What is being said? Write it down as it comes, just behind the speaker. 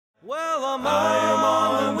Well, I am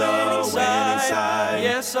on the winning side.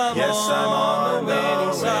 Yes, I'm on the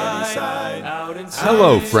winning side.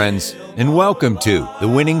 Hello, friends, and welcome to the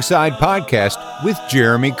Winning Side Podcast with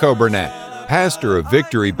Jeremy Coburnett, pastor of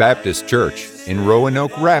Victory Baptist Church in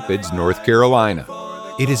Roanoke Rapids, North Carolina.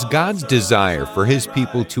 It is God's desire for His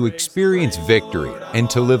people to experience victory and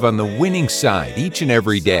to live on the winning side each and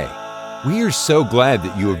every day. We are so glad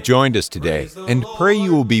that you have joined us today and pray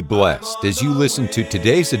you will be blessed as you listen to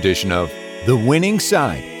today's edition of The Winning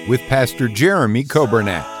Side with Pastor Jeremy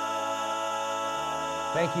Coburnett.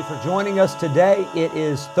 Thank you for joining us today. It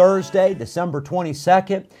is Thursday, December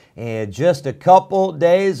 22nd, and just a couple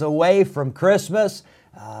days away from Christmas.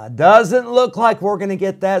 Doesn't look like we're going to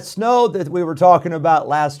get that snow that we were talking about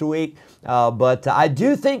last week, but I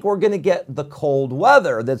do think we're going to get the cold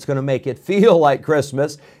weather that's going to make it feel like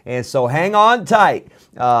Christmas, and so hang on tight.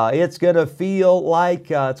 It's going to feel like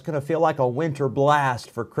a winter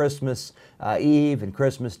blast for Christmas Eve and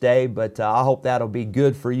Christmas Day, but I hope that'll be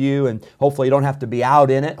good for you, and hopefully you don't have to be out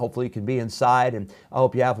in it. Hopefully you can be inside, and I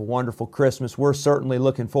hope you have a wonderful Christmas. We're certainly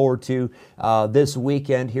looking forward to this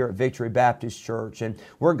weekend here at Victory Baptist Church, and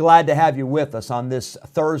we're glad to have you with us on this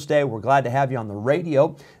Thursday. We're glad to have you on the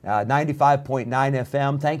radio, 95.9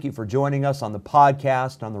 FM. Thank you for joining us on the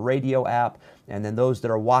podcast, on the radio app, and then those that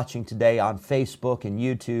are watching today on Facebook and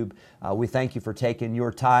YouTube. We thank you for taking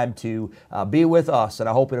your time to be with us, and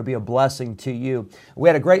I hope it'll be a blessing to you. We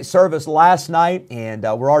had a great service last night, and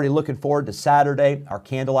we're already looking forward to Saturday, our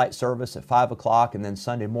candlelight service at 5 o'clock, and then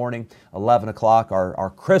Sunday morning, 11 o'clock, our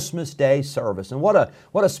Christmas Day service. And what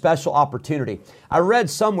a special opportunity. I read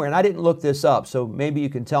somewhere, and I didn't look this up, so maybe you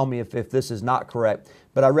can tell me if this is not correct,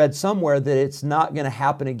 but I read somewhere that it's not going to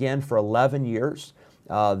happen again for 11 years.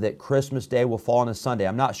 That Christmas Day will fall on a Sunday.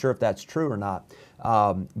 I'm not sure if that's true or not,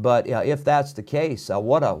 but if that's the case,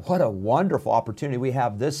 what a wonderful opportunity we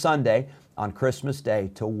have this Sunday on Christmas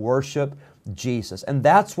Day to worship Jesus. And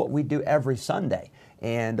that's what we do every Sunday.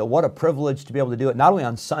 And what a privilege to be able to do it not only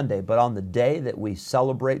on Sunday, but on the day that we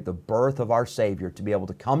celebrate the birth of our Savior, to be able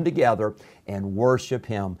to come together and worship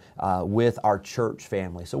Him with our church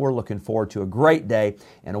family. So we're looking forward to a great day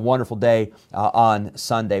and a wonderful day on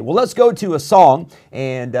Sunday. Well, let's go to a song.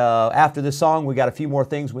 And after this song, we got a few more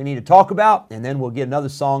things we need to talk about. And then we'll get another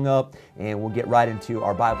song up and we'll get right into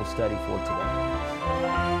our Bible study for today.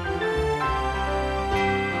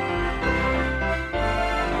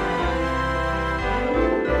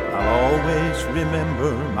 Always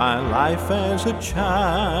remember my life as a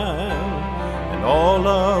child and all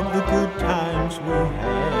of the good times we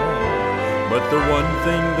had. But the one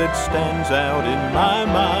thing that stands out in my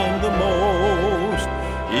mind the most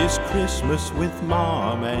is Christmas with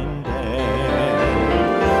Mom and Dad.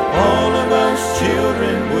 All of us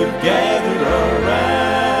children would gather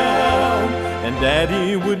around, and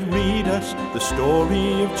Daddy would read us the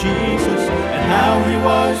story of Jesus and how He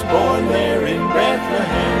was born there in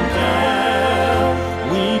Bethlehem town.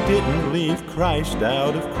 We didn't leave Christ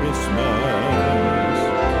out of Christmas.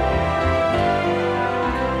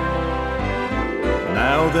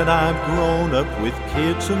 Now that I've grown up with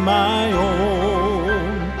kids of my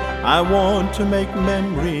own, I want to make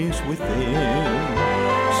memories with them.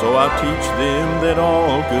 So I'll teach them that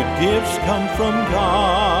all good gifts come from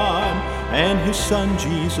God, and His Son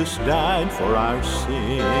Jesus died for our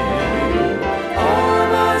sin. All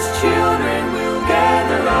of us children will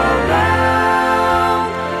gather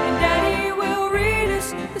around, and Daddy will read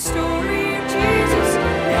us the story of Jesus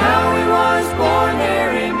and how He was born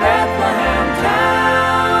there in Bethlehem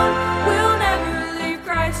town. We'll never leave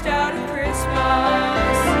Christ out of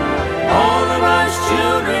Christmas. All of us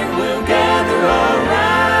children will gather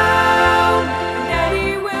around, and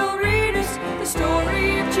Daddy will read us the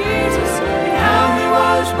story of Jesus and how He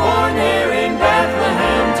was born there in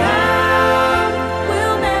Bethlehem town.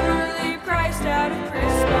 We'll never leave Christ out of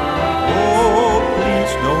Christmas. Oh,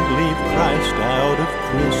 please don't leave Christ out of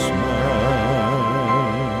Christmas.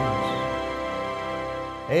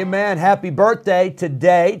 Amen. Happy birthday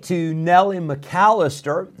today to Nellie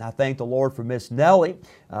McAllister. I thank the Lord for Miss Nellie.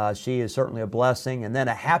 She is certainly a blessing. And then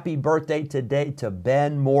a happy birthday today to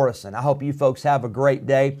Ben Morrison. I hope you folks have a great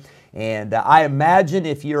day. And I imagine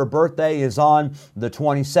if your birthday is on the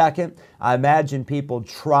 22nd, I imagine people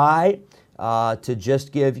try to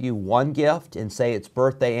just give you one gift and say it's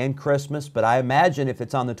birthday and Christmas. But I imagine if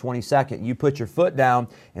it's on the 22nd, you put your foot down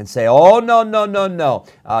and say, oh, no.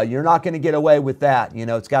 You're not going to get away with that. You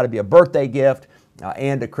know, it's got to be a birthday gift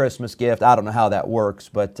and a Christmas gift. I don't know how that works,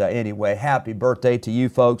 but anyway, happy birthday to you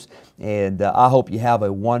folks, and I hope you have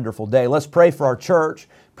a wonderful day. Let's pray for our church.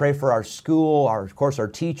 pray for our school. Of course, our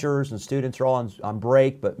teachers and students are all on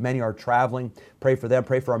break, but many are traveling. Pray for them.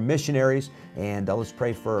 Pray for our missionaries. And let's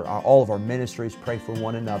pray for all of our ministries. Pray for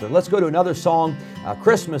one another. Let's go to another song, a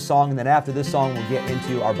Christmas song, and then after this song, we'll get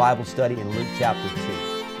into our Bible study in Luke chapter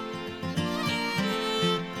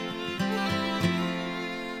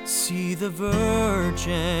 2. See, the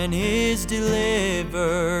virgin is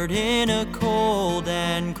delivered in a cold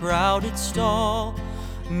and crowded stall.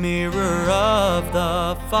 Mirror of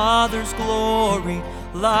the Father's glory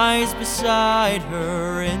lies beside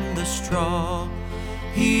her in the straw.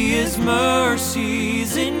 He is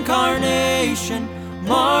mercy's incarnation.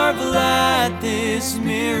 Marvel at this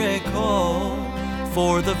miracle.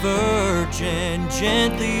 For the Virgin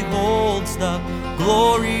gently holds the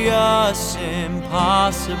glorious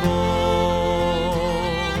impossible.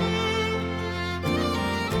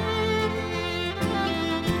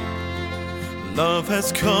 Love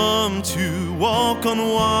has come to walk on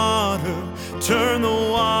water, turn the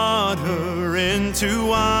water into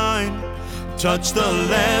wine, touch the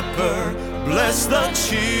leper, bless the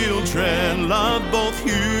children, love both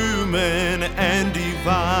human and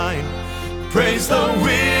divine. Praise the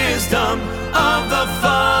wisdom of the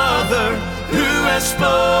Father who has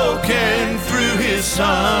spoken through His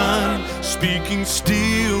Son. Speaking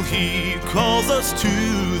still, He calls us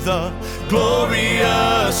to the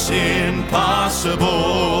glorious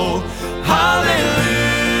impossible. Hallelujah,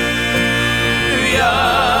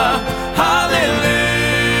 hallelujah,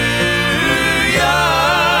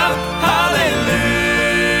 hallelujah.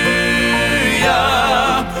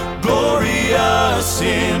 Glorious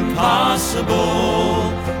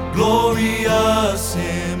impossible, glorious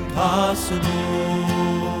impossible.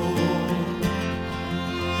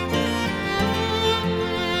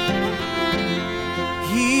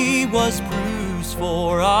 He was bruised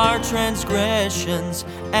for our transgressions,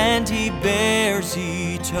 and He bears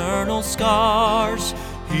eternal scars.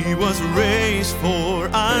 He was raised for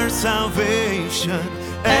our salvation,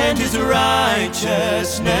 and His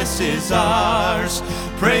righteousness is ours.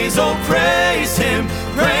 Praise, oh praise Him,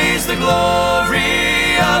 praise the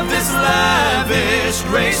glory of this lavish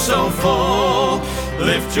grace so full.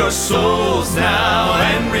 Lift your souls now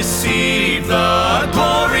and receive the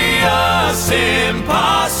glorious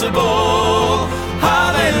impossible.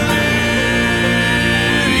 Hallelujah,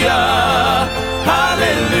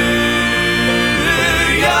 hallelujah,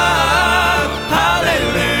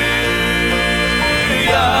 hallelujah.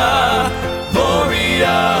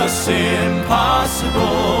 Glorious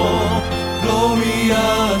impossible,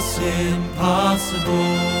 glorious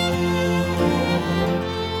impossible.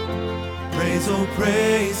 Praise, oh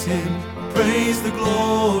praise Him, praise the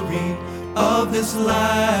glory of this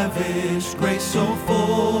lavish grace so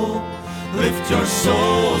full. Lift your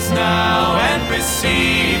souls now and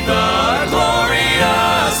receive the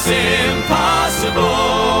glorious impossible.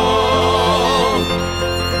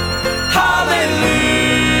 Hallelujah,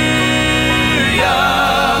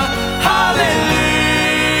 hallelujah,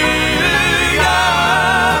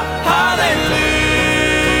 hallelujah.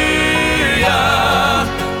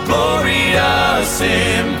 Glorious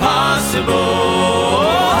impossible.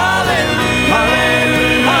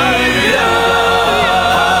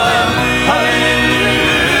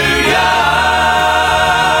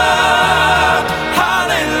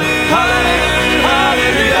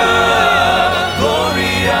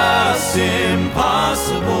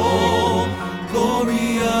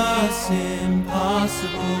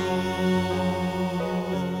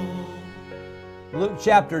 Luke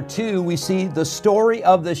chapter 2, we see the story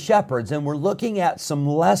of the shepherds, and we're looking at some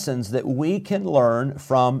lessons that we can learn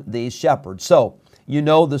from these shepherds. So, you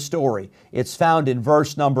know the story. It's found in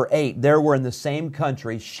verse number 8. There were in the same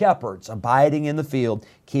country shepherds abiding in the field,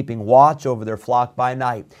 keeping watch over their flock by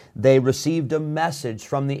night. They received a message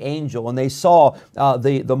from the angel, and they saw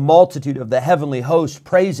the multitude of the heavenly host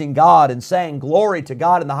praising God and saying, "Glory to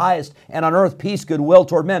God in the highest, and on earth peace, goodwill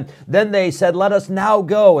toward men." Then they said, "Let us now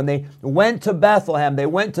go." And they went to Bethlehem. They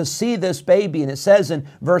went to see this baby. And it says in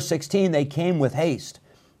verse 16, they came with haste.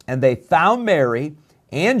 And they found Mary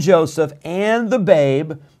and Joseph and the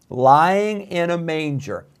babe lying in a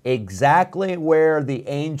manger, exactly where the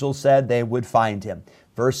angel said they would find him.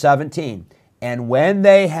 Verse 17, and when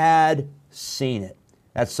they had seen it.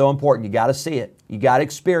 That's so important. You got to see it. You got to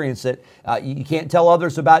experience it. You can't tell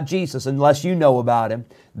others about Jesus unless you know about Him.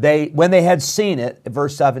 When they had seen it,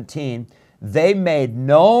 verse 17, they made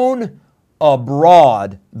known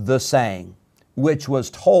abroad the saying, which was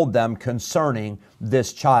told them concerning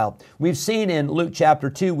this child. We've seen in Luke chapter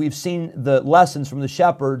 2, we've seen the lessons from the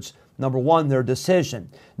shepherds Number one, their decision.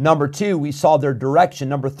 Number two, we saw their direction.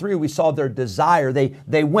 Number three, we saw their desire.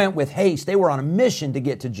 They went with haste. They were on a mission to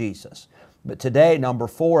get to Jesus. But today, number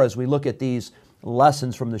four, as we look at these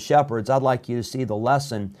lessons from the shepherds, I'd like you to see the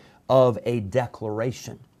lesson of a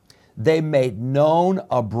declaration. They made known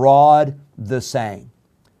abroad the saying.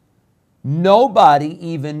 Nobody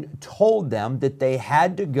even told them that they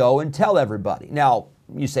had to go and tell everybody. Now,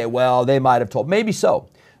 you say, well, they might have told. Maybe so.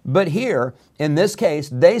 But here, in this case,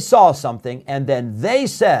 they saw something and then they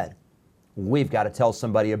said, we've got to tell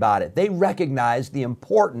somebody about it. They recognized the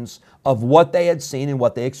importance of what they had seen and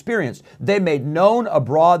what they experienced. They made known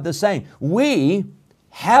abroad the saying. We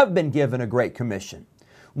have been given a great commission.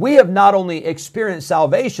 We have not only experienced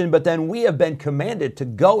salvation, but then we have been commanded to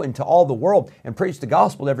go into all the world and preach the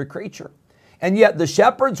gospel to every creature. And yet the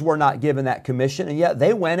shepherds were not given that commission, and yet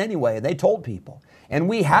they went anyway. They told people. And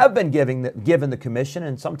we have been given the commission,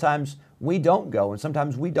 and sometimes we don't go, and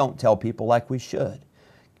sometimes we don't tell people like we should.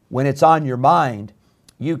 When it's on your mind,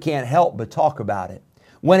 you can't help but talk about it.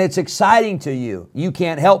 When it's exciting to you, you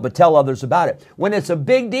can't help but tell others about it. When it's a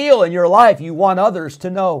big deal in your life, you want others to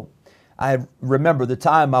know. I remember the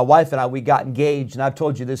time my wife and I, we got engaged, and I've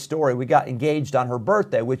told you this story. We got engaged on her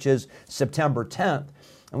birthday, which is September 10th.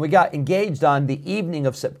 And we got engaged on the evening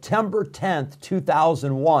of September 10th,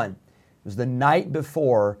 2001. It was the night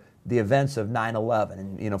before the events of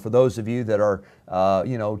 9/11. And, for those of you that are,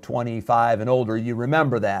 25 and older, you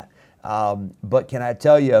remember that. But can I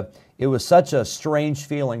tell you, it was such a strange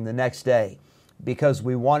feeling the next day because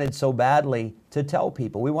we wanted so badly to tell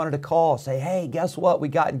people. We wanted to call, say, hey, guess what? We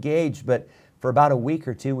got engaged. But for about a week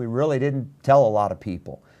or two, we really didn't tell a lot of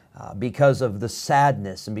people because of the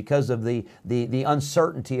sadness and because of the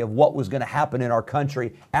uncertainty of what was going to happen in our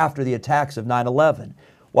country after the attacks of 9/11.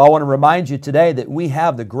 Well, I want to remind you today that we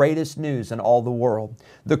have the greatest news in all the world.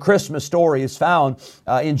 The Christmas story is found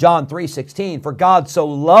in John 3:16. For God so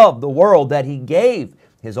loved the world that He gave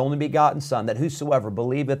His only begotten Son, that whosoever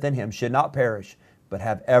believeth in Him should not perish, but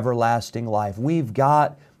have everlasting life. We've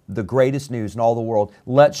got the greatest news in all the world.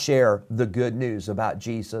 Let's share the good news about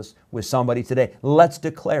Jesus with somebody today. Let's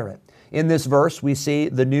declare it. In this verse, we see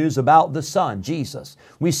the news about the Son, Jesus.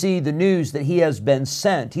 We see the news that He has been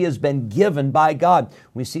sent. He has been given by God.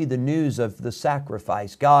 We see the news of the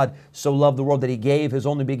sacrifice. God so loved the world that He gave His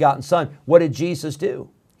only begotten Son. What did Jesus do?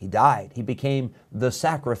 He died. He became the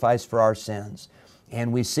sacrifice for our sins.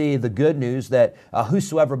 And we see the good news that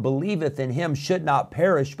whosoever believeth in Him should not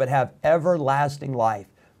perish, but have everlasting life.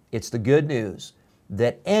 It's the good news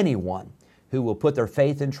that anyone who will put their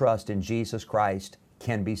faith and trust in Jesus Christ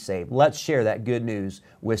can be saved. Let's share that good news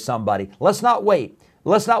with somebody. Let's not wait.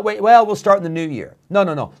 Well, we'll start in the new year.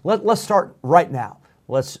 No. Let's start right now.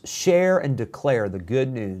 Let's share and declare the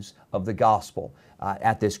good news of the gospel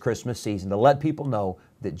at this Christmas season to let people know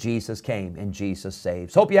that Jesus came and Jesus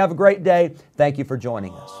saves. Hope you have a great day. Thank you for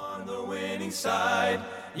joining us. On the winning side.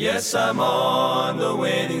 Yes, I'm on the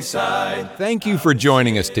winning side. Thank you for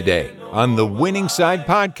joining us today on the Winning Side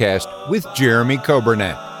Podcast with Jeremy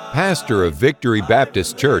Coburnett, pastor of Victory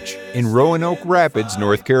Baptist Church in Roanoke Rapids,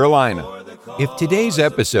 North Carolina. If today's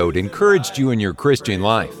episode encouraged you in your Christian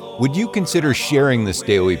life, would you consider sharing this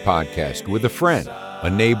daily podcast with a friend, a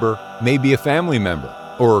neighbor, maybe a family member,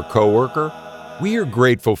 or a coworker? We are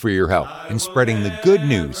grateful for your help in spreading the good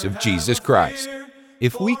news of Jesus Christ.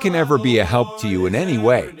 If we can ever be a help to you in any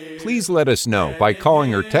way, please let us know by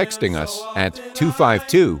calling or texting us at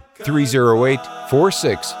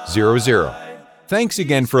 252-308-4600. Thanks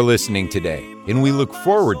again for listening today, and we look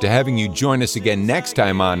forward to having you join us again next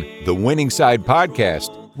time on the Winning Side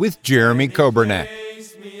Podcast with Jeremy Coburnett.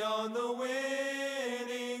 Place me on the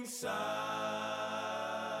winning side.